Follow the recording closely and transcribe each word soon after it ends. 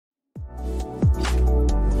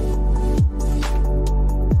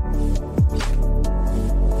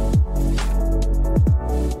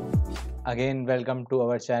Again, welcome to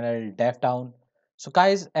our channel DevTown. So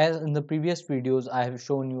guys, as in the previous videos, I have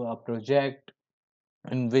shown you a project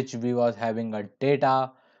in which we was having a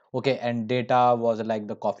data. Okay, and data was like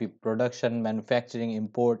the coffee production, manufacturing,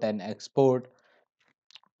 import and export.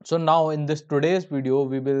 So now in this today's video,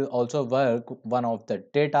 we will also work one of the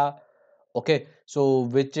data. Okay, so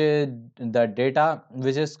which is the data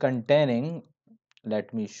which is containing,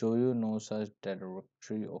 let me show you, no such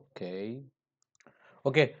directory.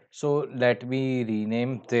 Okay, so let me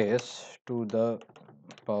rename this to the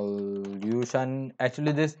pollution.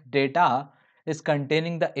 Actually, this data is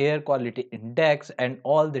containing the air quality index and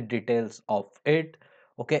all the details of it.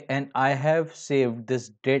 Okay, and I have saved this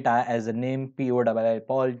data as a name pol.csv.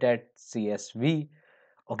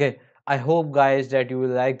 Okay, I hope guys that you will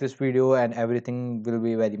like this video and everything will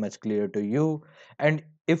be very much clear to you. And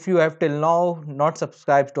if you have till now not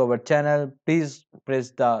subscribed to our channel, please press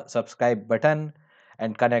the subscribe button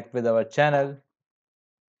and connect with our channel.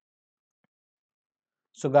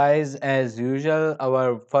 So guys, as usual,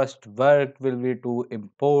 our first work will be to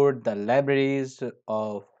import the libraries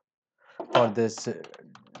of for this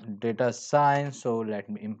data science. So let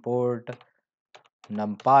me import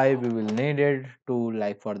numpy. We will need it to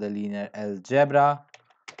like for the linear algebra.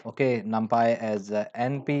 Okay, numpy as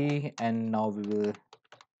np, and now we will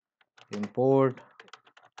import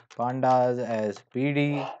pandas as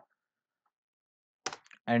pd,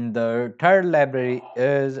 and the third library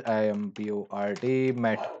is import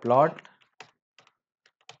matplot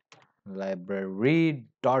library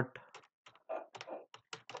dot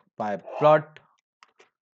pyplot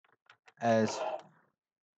as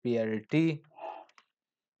plt.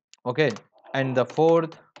 Okay, and the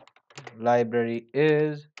fourth library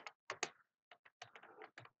is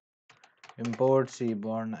import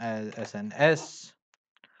cborn as sns.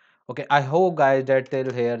 Okay, I hope guys that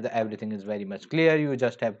till here everything is very much clear. You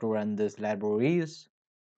just have to run these libraries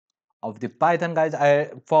of the python. Guys,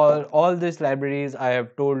 I for all these libraries I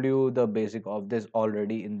have told you the basic of this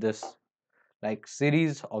already in this like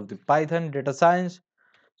series of the python data science.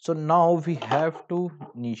 So now we have to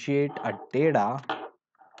initiate a data.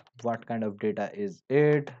 What kind of data is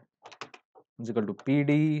it? Is equal to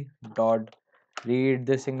pd dot read.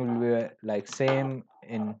 This thing will be like same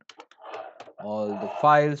in all the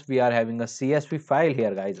files. We are having a csv file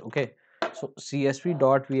here, guys. Okay, so csv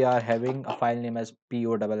dot we are having a file name as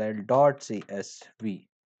poll dot csv.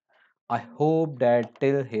 I hope that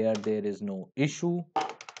till here there is no issue.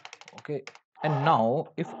 Okay, and now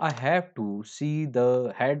if I have to see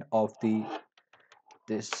the head of the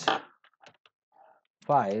this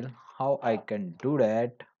file, how I can do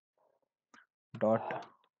that? Dot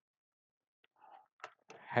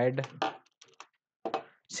head.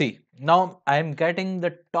 See, now I'm getting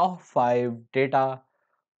the top 5 data.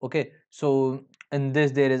 Okay, so in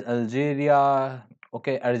this there is Algeria,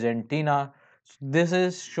 okay, Argentina. This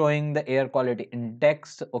is showing the air quality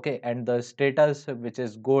index, okay, and the status which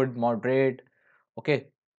is good, moderate. Okay,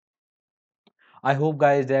 I hope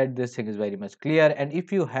guys that this thing is very much clear. And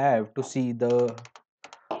if you have to see the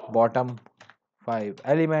bottom 5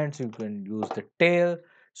 elements, you can use the tail.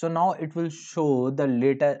 So now it will show the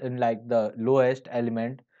later in like the lowest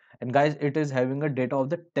element, and guys it is having a data of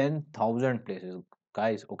the 10,000 places,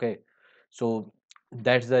 guys. Okay, so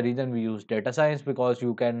that's the reason we use data science, because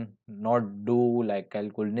you can not do like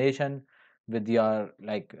calculation with your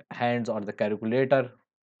like hands or the calculator.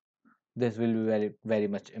 This will be very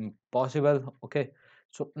much impossible. Okay,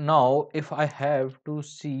 so now if I have to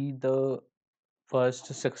see the first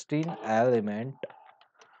 16 element,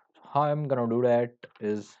 how I'm gonna do that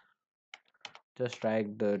is just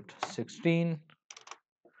drag the 16.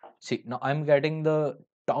 See, now I'm getting the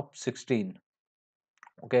top 16.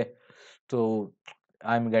 Okay, so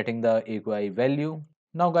I'm getting the AQI value.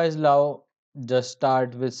 Now guys, now just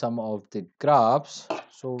start with some of the graphs.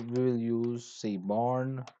 So we will use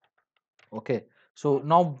Seaborn. Okay, so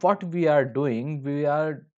now what we are doing, we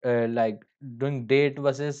are like doing date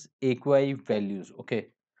versus AQI values. Okay,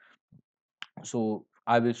 so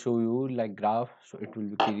I will show you like graph, so it will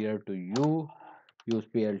be clear to you. Use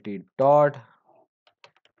plt dot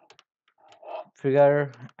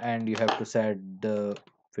figure, and you have to set the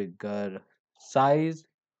figure size.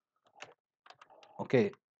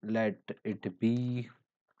 Okay, let it be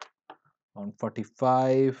on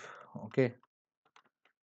 45. Okay,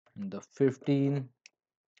 and the 15.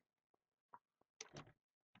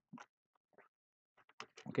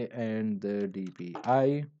 Okay, and the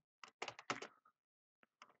dpi.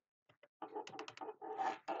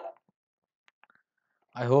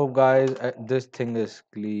 I hope guys this thing is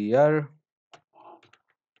clear.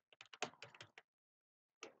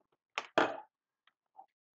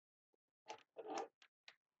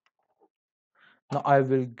 Now I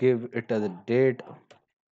will give it as a date.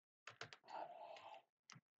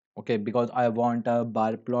 Okay, because I want a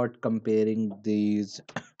bar plot comparing these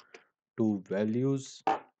two values.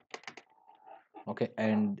 Okay,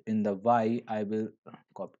 and in the y I will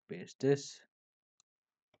copy paste this.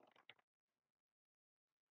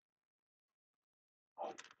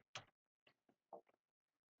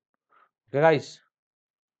 Okay guys,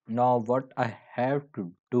 now what I have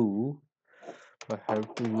to do, I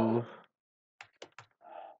have to use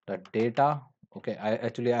the data. Okay, I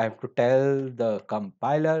have to tell the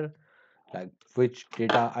compiler like which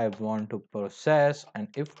data I want to process, and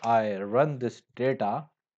if I run this data,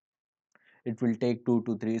 it will take 2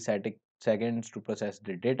 to 3 seconds to process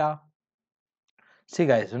the data. See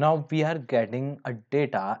guys, so now we are getting a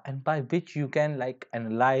data, and by which you can like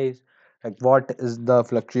analyze like what is the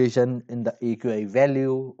fluctuation in the AQI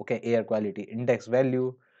value, okay, air quality index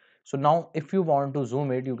value. So now if you want to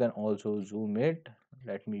zoom it, you can also zoom it.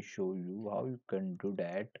 Let me show you how you can do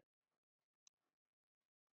that.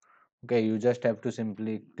 Okay, you just have to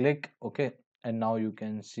simply click, okay, and now you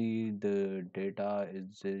can see the data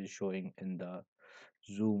is showing in the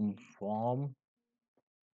zoom form.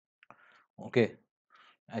 Okay,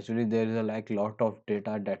 actually there is a like lot of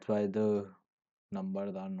data, that's why the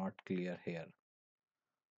numbers are not clear here.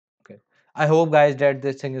 Okay, I hope guys that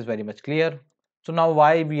this thing is very much clear. So now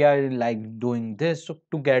why we are like doing this, so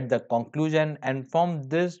to get the conclusion, and from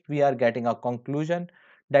this we are getting a conclusion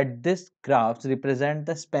that this graphs represent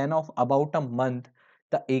the span of about a month.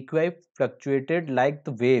 The AQI fluctuated like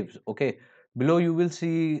the waves. Okay, below you will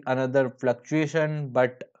see another fluctuation,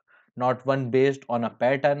 but not one based on a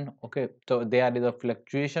pattern. Okay, so there is a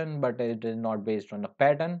fluctuation but it is not based on a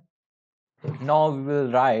pattern. Now we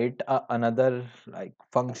will write another like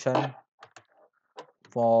function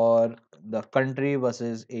for the country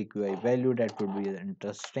versus AQI value. That would be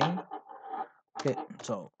interesting. Okay,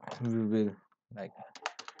 so we will like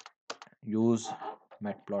use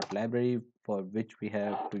matplot library, for which we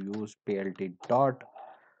have to use plt dot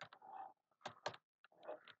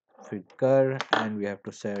figure, and we have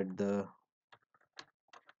to set the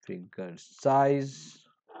figure size.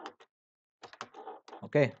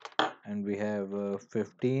 Okay, and we have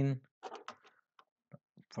 15,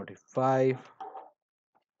 45.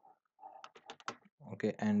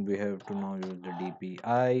 Okay, and we have to now use the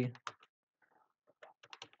DPI.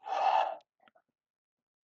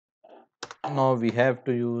 Now we have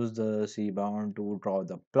to use the C bound to draw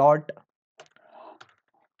the plot.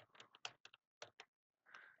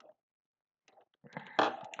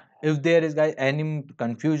 If there is guys any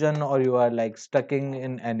confusion, or you are like stuck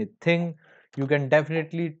in anything, you can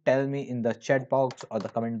definitely tell me in the chat box or the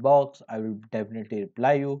comment box. I will definitely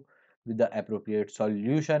reply you with the appropriate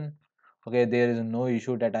solution. Okay, there is no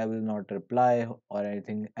issue that I will not reply or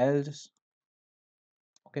anything else.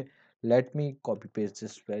 Okay, let me copy paste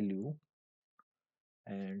this value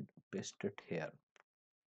and paste it here.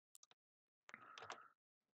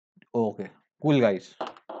 Okay, cool guys.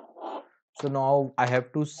 So now I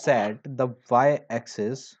have to set the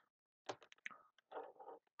y-axis,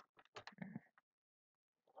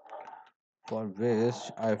 for which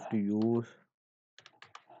I have to use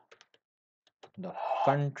the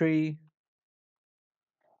country,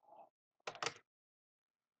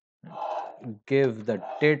 give the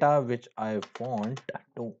data which I want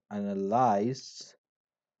to analyze.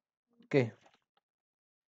 Okay,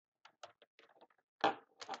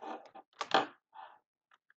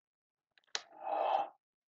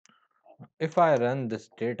 if I run this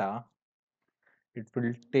data, it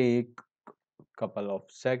will take couple of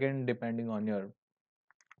seconds depending on your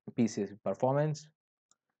PC's performance.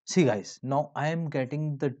 See guys, now I am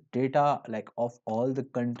getting the data like of all the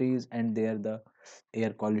countries and their the air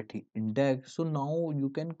quality index. So now you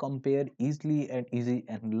can compare easily and easy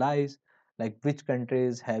analyze like which country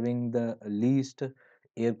is having the least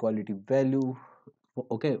air quality value.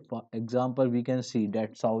 Okay, for example, we can see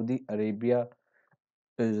that Saudi Arabia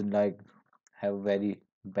is like have very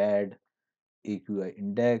bad AQI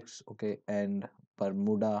index. Okay, and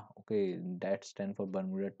Bermuda, okay, that stand for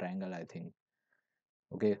Bermuda Triangle, I think.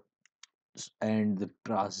 Okay, and the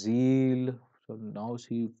Brazil. So now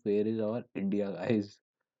see where is our India, guys.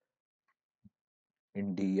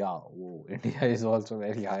 India. Oh, India is also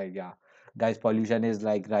very high. Yeah, guys, pollution is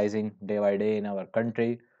like rising day by day in our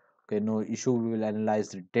country. Okay, no issue. We will analyze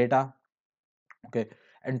the data. Okay,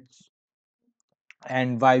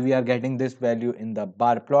 and why we are getting this value in the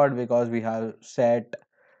bar plot, because we have set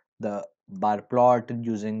the bar plot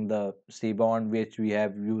using the C bond which we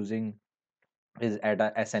have using is at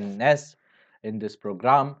a SNS in this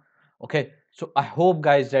program. Okay, so I hope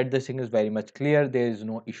guys that this thing is very much clear. There is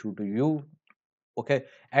no issue to you. Okay,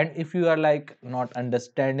 and if you are like not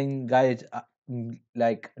understanding, guys,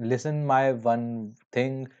 like listen my one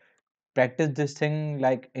thing, practice this thing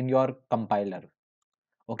like in your compiler.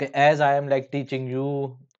 Okay, as I am like teaching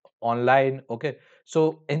you online. Okay,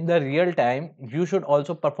 so in the real time you should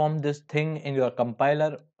also perform this thing in your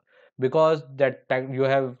compiler, because you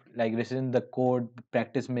have like written the code,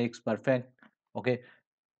 practice makes perfect. Okay,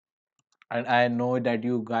 and I know that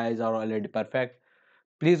you guys are already perfect.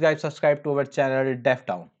 Please guys subscribe to our channel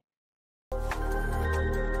DevTown.